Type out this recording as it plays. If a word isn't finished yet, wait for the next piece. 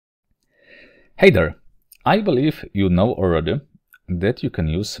Hey there! I believe you know already that you can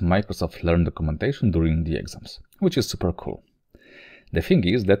use Microsoft Learn documentation during the exams, which is super cool. The thing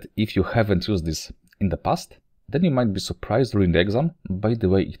is that if you haven't used this in the past, then you might be surprised during the exam by the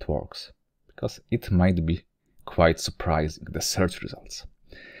way it works, because it might be quite surprising, the search results.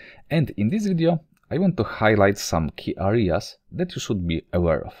 And in this video, I want to highlight some key areas that you should be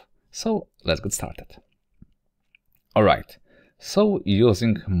aware of. So let's get started. Alright. So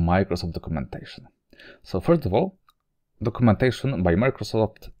using Microsoft documentation. So first of all, documentation by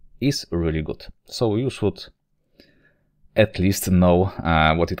Microsoft is really good. So you should at least know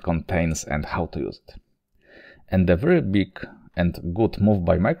what it contains and how to use it. And the very big and good move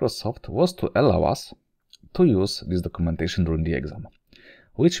by Microsoft was to allow us to use this documentation during the exam.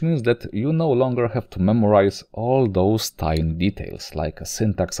 Which means that you no longer have to memorize all those tiny details like a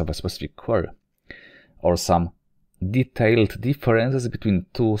syntax of a specific query or some detailed differences between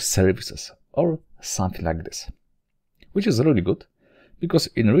two services or something like this, which is really good because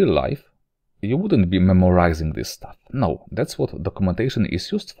in real life you wouldn't be memorizing this stuff. No, that's what documentation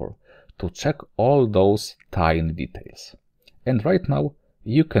is used for, to check all those tiny details. And right now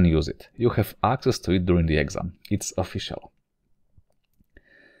you can use it. You have access to it during the exam. It's official.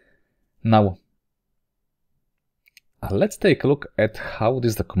 Now let's take a look at how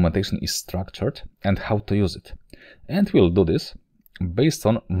this documentation is structured and how to use it. And we'll do this based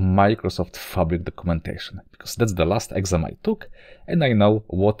on Microsoft Fabric documentation, because that's the last exam I took and I know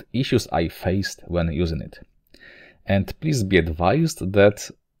what issues I faced when using it. And please be advised that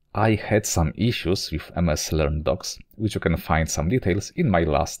I had some issues with MS Learn docs, which you can find some details in my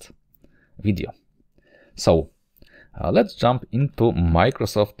last video. So let's jump into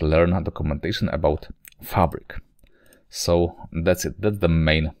Microsoft Learn documentation about Fabric. So that's it, that's the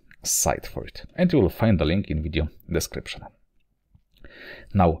main site for it, and you will find the link in video description.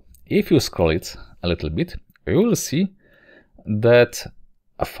 Now, if you scroll it a little bit, you will see that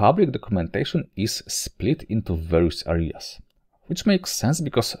a Fabric documentation is split into various areas, which makes sense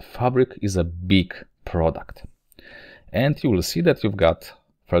because Fabric is a big product. And you will see that you've got,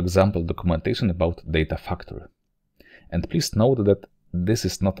 for example, documentation about Data Factory. And please note that this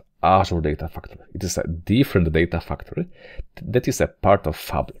is not Azure Data Factory. It is a different Data Factory that is a part of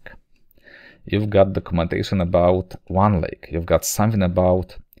Fabric. You've got documentation about OneLake. You've got something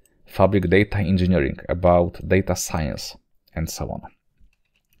about Fabric data engineering, about data science, and so on.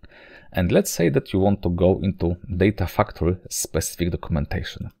 And let's say that you want to go into Data Factory specific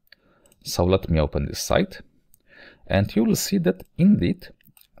documentation. So let me open this site, and you will see that indeed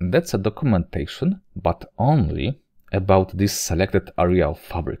that's a documentation, but only about this selected area of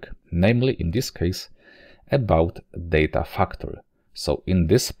Fabric, namely in this case about Data Factory. So in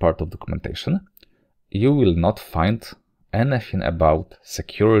this part of documentation you will not find anything about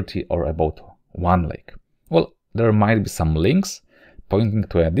security or about OneLake. Well, there might be some links pointing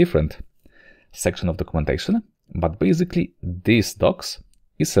to a different section of documentation, but basically this docs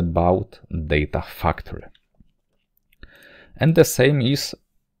is about Data Factory. And the same is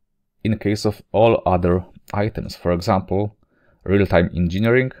in case of all other items. For example, real-time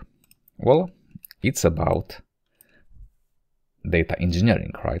engineering, well, it's about data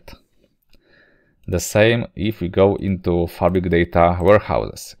engineering, right? The same if we go into Fabric data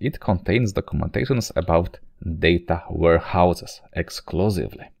warehouses. It contains documentations about data warehouses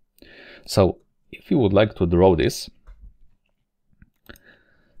exclusively. So if you would like to draw this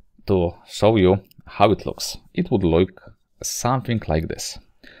to show you how it looks, it would look something like this.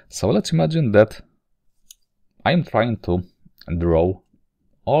 So let's imagine that I'm trying to draw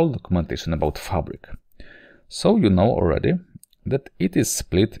all documentation about Fabric. So you know already that it is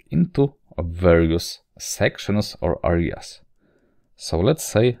split into various sections or areas. So let's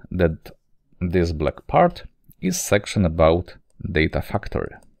say that this black part is section about Data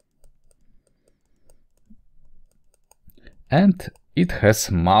Factory. And it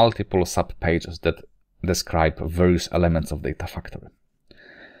has multiple sub-pages that describe various elements of Data Factory.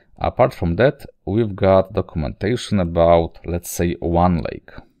 Apart from that, we've got documentation about, let's say, OneLake.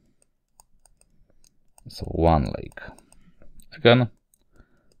 So OneLake. Again,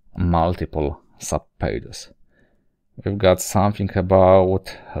 multiple sub-pages. We've got something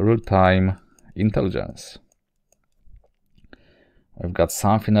about real-time intelligence. We've got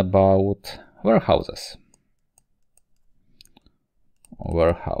something about warehouses.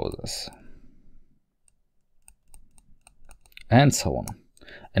 And so on.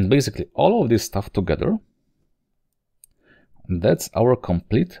 And basically all of this stuff together, that's our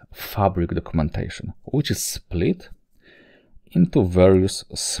complete Fabric documentation, which is split into various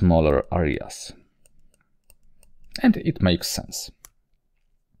smaller areas. And it makes sense.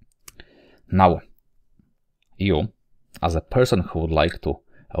 Now, you, as a person who would like to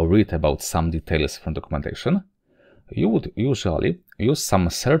read about some details from documentation, you would usually use some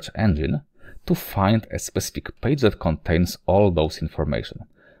search engine to find a specific page that contains all those information.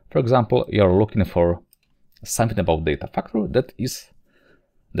 For example, you're looking for something about data factory that is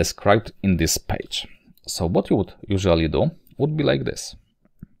described in this page. So what you would usually do would be like this.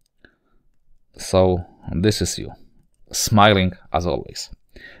 So this is you, smiling as always.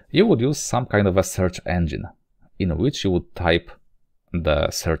 You would use some kind of a search engine in which you would type the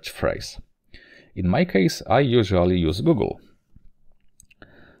search phrase. In my case, I usually use Google.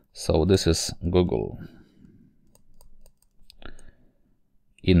 So this is Google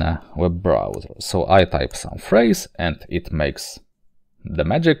in a web browser. So I type some phrase and it makes the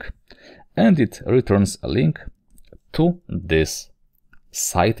magic and it returns a link to this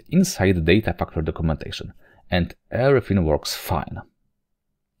site inside Data Factory documentation, and everything works fine.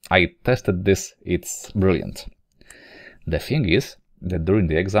 I tested this, it's brilliant. The thing is that during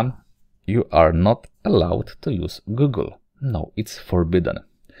the exam you are not allowed to use Google. No, it's forbidden.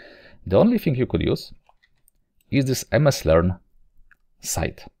 The only thing you could use is this MSLearn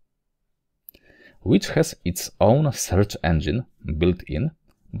site, which has its own search engine built in,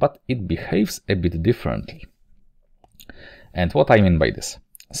 but it behaves a bit differently. And what I mean by this?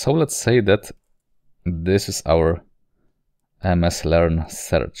 So let's say that this is our MSLearn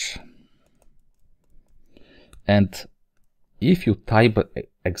search. And if you type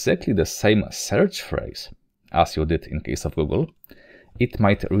exactly the same search phrase as you did in case of Google, it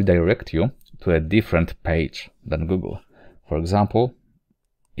might redirect you to a different page than Google. For example,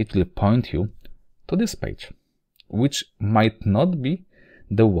 it will point you to this page, which might not be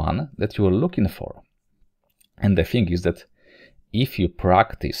the one that you are looking for. And the thing is that if you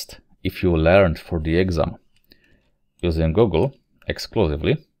practiced, if you learned for the exam using Google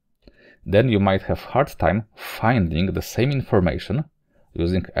exclusively, then you might have hard time finding the same information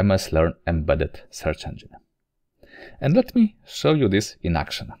using MSLearn embedded search engine. And let me show you this in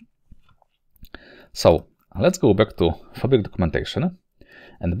action. So let's go back to Fabric documentation.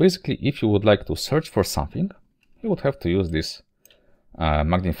 And basically, if you would like to search for something, you would have to use this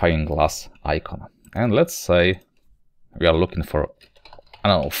magnifying glass icon. And let's say we are looking for, I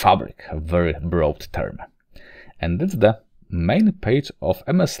don't know, fabric, a very broad term. And that's the main page of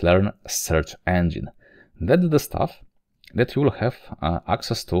MSLearn search engine. That's the stuff that you will have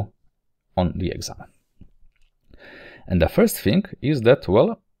access to on the exam. And the first thing is that,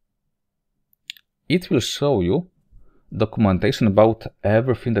 well, it will show you documentation about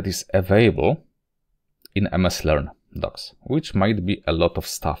everything that is available in MSLearn docs, which might be a lot of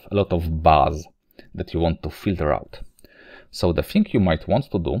stuff, a lot of buzz that you want to filter out. So the thing you might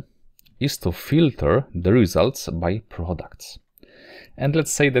want to do is to filter the results by products. And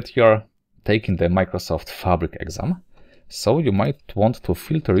let's say that you are taking the Microsoft Fabric exam, so you might want to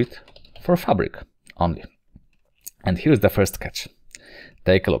filter it for Fabric only. And here's the first catch.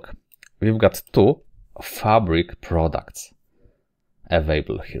 Take a look. We've got two Fabric products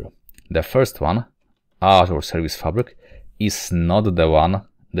available here. The first one, Azure Service Fabric, is not the one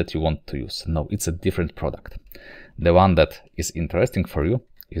that you want to use. No, it's a different product. The one that is interesting for you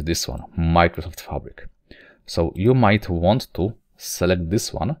is this one, Microsoft Fabric. So you might want to select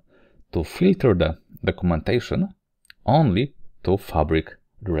this one to filter the documentation only to Fabric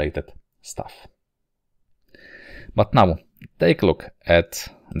related stuff. But now take a look at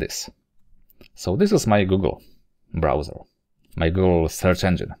this. So this is my Google browser, my Google search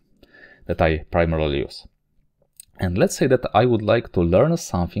engine that I primarily use. And let's say that I would like to learn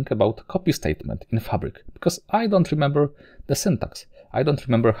something about copy statement in Fabric, because I don't remember the syntax. I don't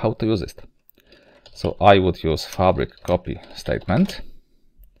remember how to use it. So I would use Fabric copy statement.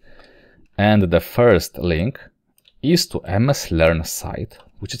 And the first link is to MSLearn site,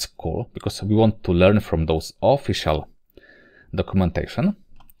 which is cool because we want to learn from those official documentation.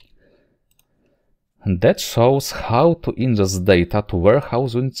 And that shows how to ingest data to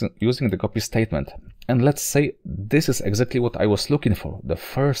warehouse using the copy statement. And let's say this is exactly what I was looking for. The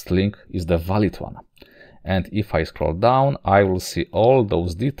first link is the valid one. And if I scroll down, I will see all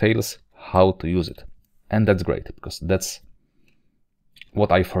those details, how to use it. And that's great, because that's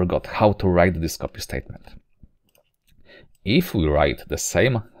what I forgot, how to write this copy statement. If we write the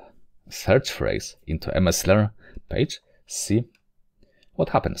same search phrase into MSLearn page, see what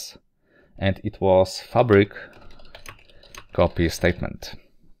happens. And it was Fabric copy statement.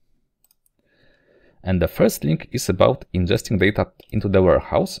 And the first link is about ingesting data into the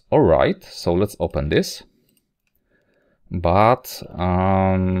warehouse. All right, so let's open this. But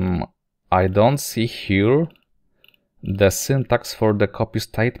I don't see here the syntax for the copy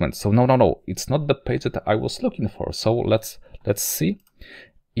statement. So no, it's not the page that I was looking for. So let's see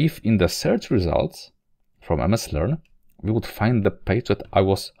if in the search results from MSLearn we would find the page that I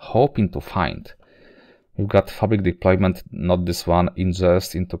was hoping to find. We've got Fabric deployment, not this one.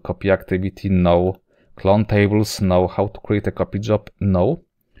 Ingest into copy activity, no. Clone tables, no. How to create a copy job, no.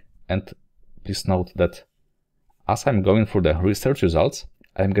 And please note that as I'm going through the research results,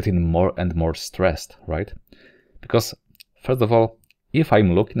 I'm getting more and more stressed, right? Because first of all, if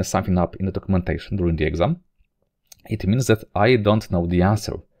I'm looking something up in the documentation during the exam, it means that I don't know the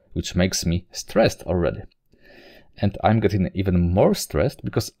answer, which makes me stressed already. And I'm getting even more stressed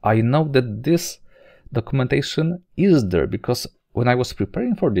because I know that this documentation is there, because when I was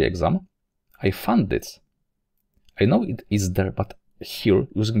preparing for the exam, I found this. I know it is there, but here,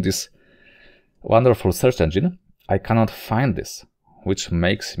 using this wonderful search engine, I cannot find this, which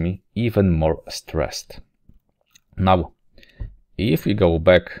makes me even more stressed. Now, if we go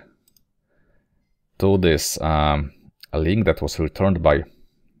back to this link that was returned by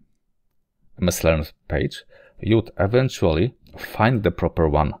MSLearn page, you'd eventually find the proper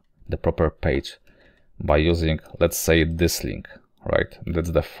one, the proper page, by using, let's say, this link, right? That's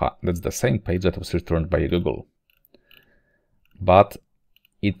the same page that was returned by Google. But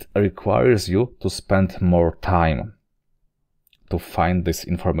it requires you to spend more time to find this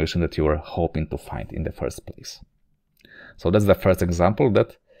information that you were hoping to find in the first place. So that's the first example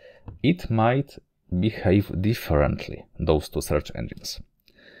that it might behave differently, those two search engines.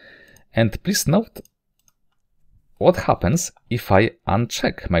 And please note what happens if I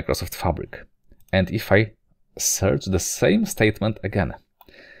uncheck Microsoft Fabric and if I search the same statement again.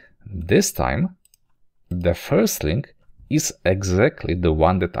 This time, the first link is exactly the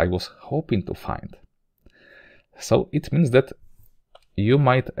one that I was hoping to find. So it means that you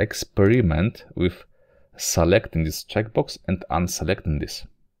might experiment with selecting this checkbox and unselecting this,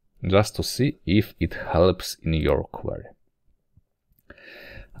 just to see if it helps in your query.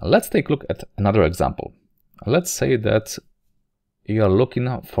 Let's take a look at another example. Let's say that you are looking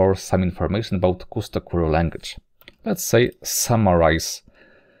for some information about Kusto query language. Let's say summarize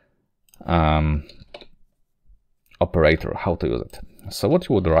operator, how to use it. So what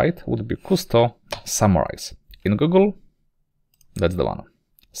you would write would be Kusto summarize. In Google, that's the one.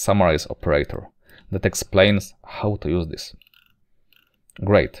 Summarize operator that explains how to use this.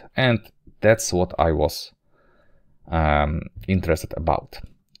 Great, and that's what I was interested about.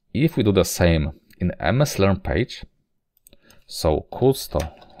 If we do the same in MSLearn page, so Kusto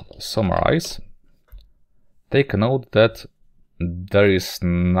summarize, take note that there is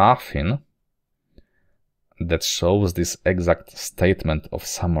nothing that shows this exact statement of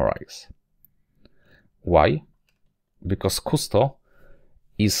summarize. Why? Because Kusto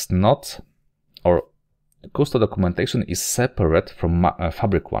is not, or Kusto documentation is separate from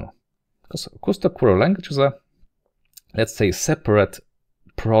Fabric one. Because Kusto query language is a, let's say, separate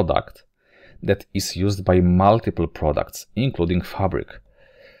product that is used by multiple products, including Fabric.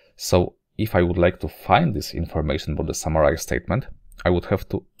 So if I would like to find this information about the summarize statement, I would have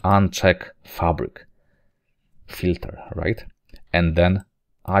to uncheck Fabric filter, right? And then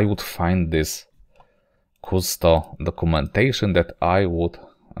I would find this Kusto documentation that I would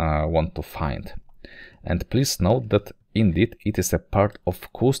want to find. And please note that indeed it is a part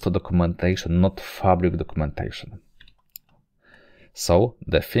of Kusto documentation, not Fabric documentation. So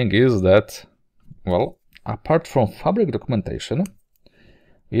the thing is that, well, apart from Fabric documentation,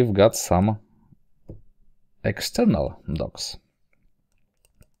 we've got some external docs.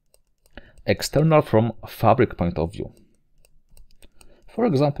 External from Fabric point of view. For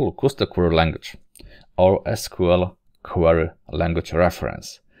example, Kusto query language or SQL query language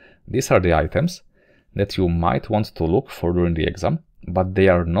reference. These are the items that you might want to look for during the exam, but they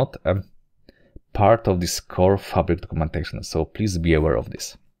are not a part of this core Fabric documentation, so please be aware of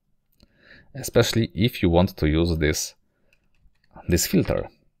this. Especially if you want to use this filter.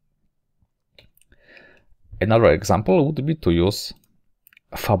 Another example would be to use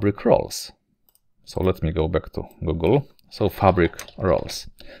Fabric roles. So let me go back to Google. So Fabric roles.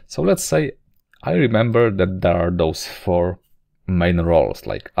 So let's say I remember that there are those 4 main roles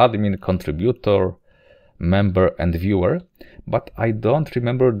like admin, contributor, member and viewer, but I don't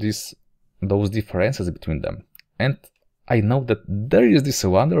remember those differences between them. And I know that there is this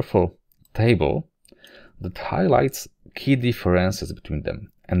wonderful table that highlights key differences between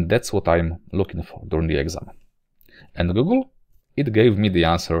them. And that's what I'm looking for during the exam. And Google, it gave me the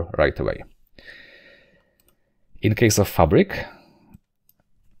answer right away. In case of Fabric,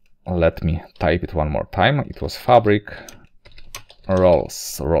 let me type it one more time. It was Fabric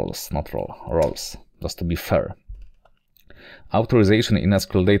roles, not role, roles, just to be fair. Authorization in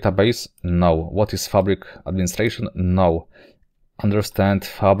SQL database? No. What is Fabric administration? No. Understand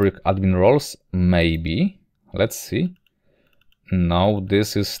Fabric admin roles? Maybe. Let's see. No,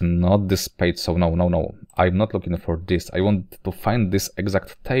 this is not this page, so no. I'm not looking for this. I want to find this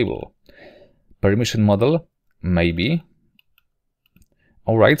exact table. Permission model? Maybe.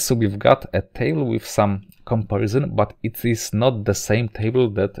 Alright, so we've got a table with some comparison, but it is not the same table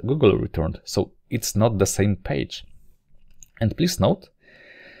that Google returned, so it's not the same page. And please note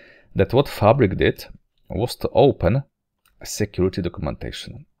that what Fabric did was to open security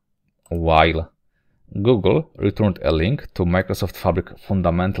documentation, while Google returned a link to Microsoft Fabric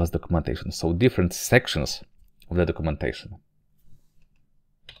Fundamentals documentation, so different sections of the documentation.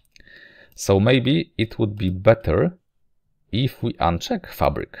 So maybe it would be better if we uncheck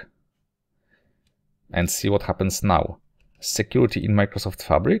Fabric and see what happens now. Security in Microsoft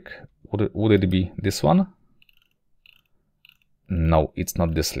Fabric, would it be this one? No, it's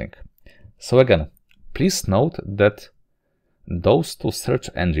not this link. So again, please note that those two search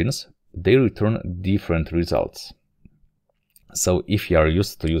engines, they return different results. So if you are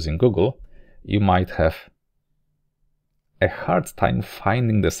used to using Google, you might have a hard time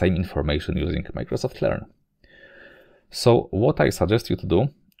finding the same information using Microsoft Learn. So what I suggest you to do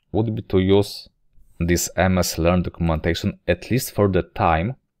would be to use this MS Learn documentation, at least for the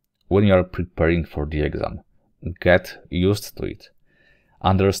time when you are preparing for the exam. Get used to it.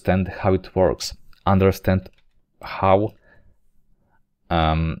 Understand how it works. Understand how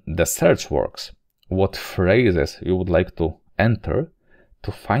the search works. What phrases you would like to enter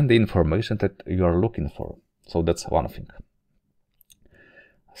to find the information that you are looking for. So that's one thing.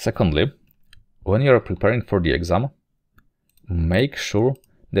 Secondly, when you are preparing for the exam, make sure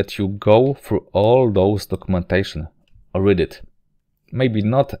that you go through all those documentation, read it. Maybe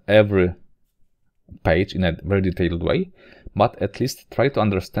not every page in a very detailed way, but at least try to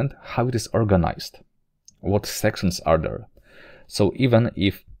understand how it is organized, what sections are there. So even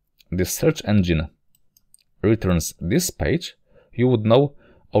if the search engine returns this page, you would know,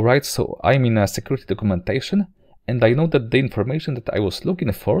 alright, so I'm in a security documentation, and I know that the information that I was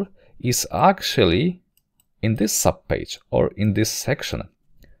looking for is actually in this subpage or in this section.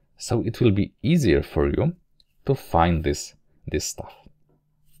 So it will be easier for you to find this stuff.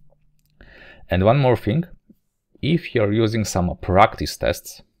 And one more thing, if you're using some practice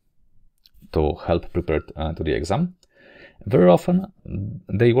tests to help prepare to the exam, very often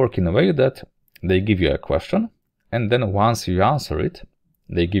they work in a way that they give you a question, and then once you answer it,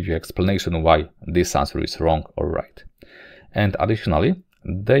 they give you explanation why this answer is wrong or right. And additionally,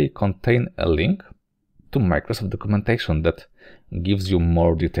 they contain a link to Microsoft documentation that gives you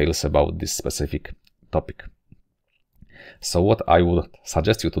more details about this specific topic. So what I would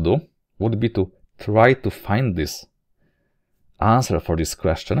suggest you to do would be to try to find this answer for this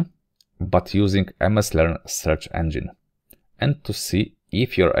question, but using MS Learn search engine, and to see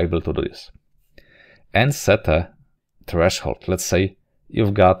if you're able to do this. And set a threshold. Let's say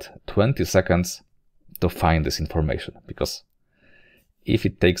you've got 20 seconds to find this information, because if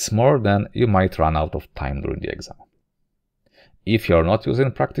it takes more, then you might run out of time during the exam. If you're not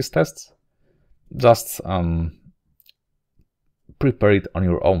using practice tests, just prepare it on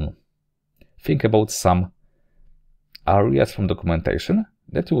your own. Think about some areas from documentation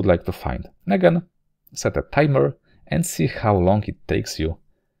that you would like to find. And again, set a timer and see how long it takes you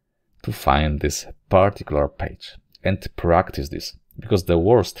to find this particular page, and practice this, because the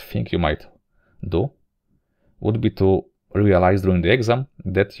worst thing you might do would be to realize during the exam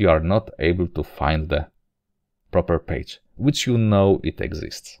that you are not able to find the proper page, which you know it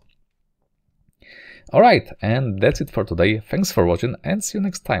exists. Alright, and that's it for today. Thanks for watching and see you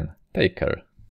next time. Take care.